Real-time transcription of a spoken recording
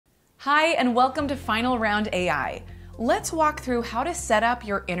Hi, and welcome to Final Round AI. Let's walk through how to set up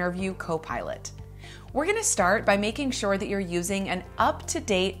your interview Copilot. We're going to start by making sure that you're using an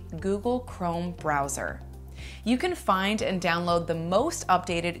up-to-date Google Chrome browser. You can find and download the most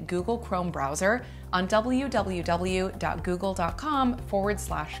updated Google Chrome browser on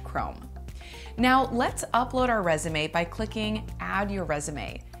www.google.com/Chrome. Now let's upload our resume by clicking Add Your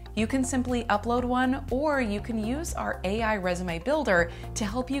Resume. You can simply upload one, or you can use our AI resume builder to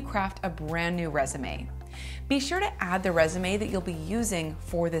help you craft a brand new resume. Be sure to add the resume that you'll be using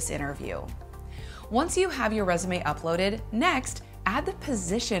for this interview. Once you have your resume uploaded, next, add the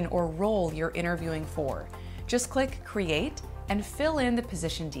position or role you're interviewing for. Just click Create and fill in the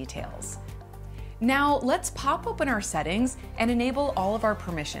position details. Now let's pop open our settings and enable all of our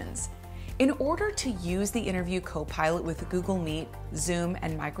permissions. In order to use the interview Copilot with Google Meet, Zoom,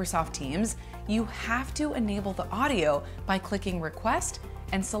 and Microsoft Teams, you have to enable the audio by clicking Request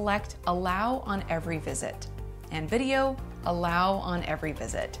and select Allow on every visit, and video, Allow on every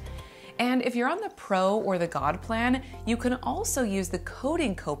visit. And if you're on the Pro or the God plan, you can also use the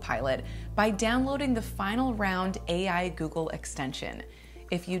Coding Copilot by downloading the Final Round AI Google extension.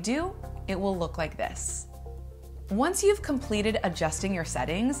 If you do, it will look like this. Once you've completed adjusting your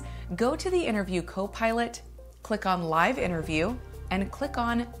settings, go to the Interview Copilot, click on Live Interview, and click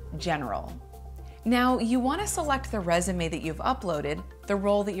on General. Now you want to select the resume that you've uploaded, the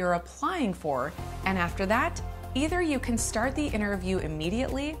role that you're applying for, and after that, either you can start the interview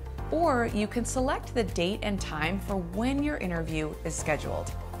immediately, or you can select the date and time for when your interview is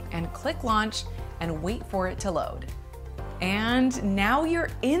scheduled, and click Launch and wait for it to load. And now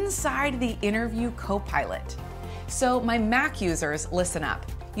you're inside the Interview Copilot. So my Mac users, listen up.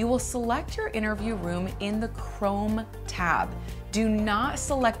 You will select your interview room in the Chrome tab. Do not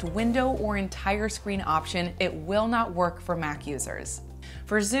select window or entire screen option. It will not work for Mac users.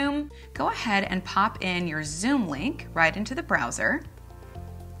 For Zoom, go ahead and pop in your Zoom link right into the browser.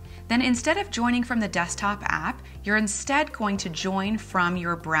 Then instead of joining from the desktop app, you're instead going to join from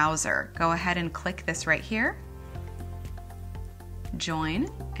your browser. Go ahead and click this right here. Join,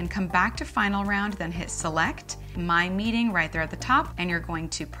 and come back to Final Round, then hit Select, My Meeting right there at the top, and you're going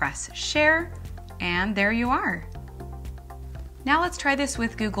to press Share, and there you are. Now let's try this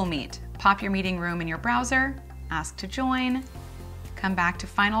with Google Meet. Pop your meeting room in your browser, ask to join, come back to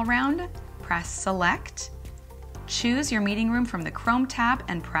Final Round, press Select, choose your meeting room from the Chrome tab,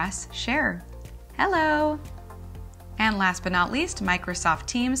 and press Share. Hello! And last but not least, Microsoft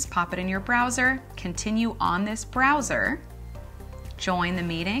Teams. Pop it in your browser, continue on this browser, join the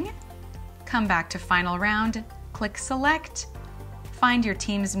meeting, come back to Final Round, click Select, find your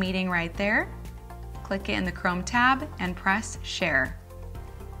Teams meeting right there, click it in the Chrome tab, and press Share.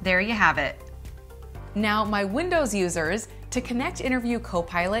 There you have it. Now, my Windows users, to connect Interview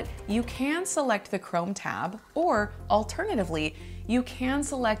Copilot, you can select the Chrome tab, or alternatively, you can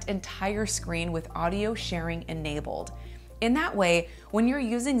select entire screen with audio sharing enabled. In that way, when you're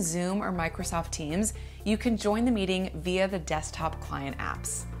using Zoom or Microsoft Teams, you can join the meeting via the desktop client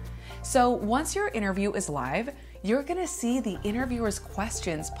apps. So once your interview is live, you're going to see the interviewer's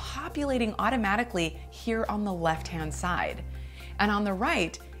questions populating automatically here on the left-hand side. And on the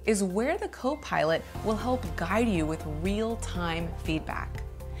right is where the Copilot will help guide you with real-time feedback.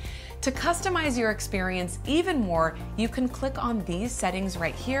 To customize your experience even more, you can click on these settings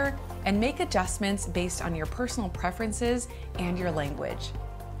right here and make adjustments based on your personal preferences and your language.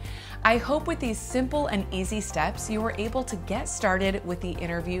 I hope with these simple and easy steps, you were able to get started with the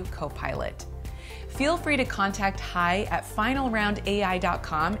Interview Copilot. Feel free to contact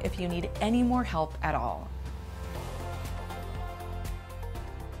hi@finalroundai.com if you need any more help at all.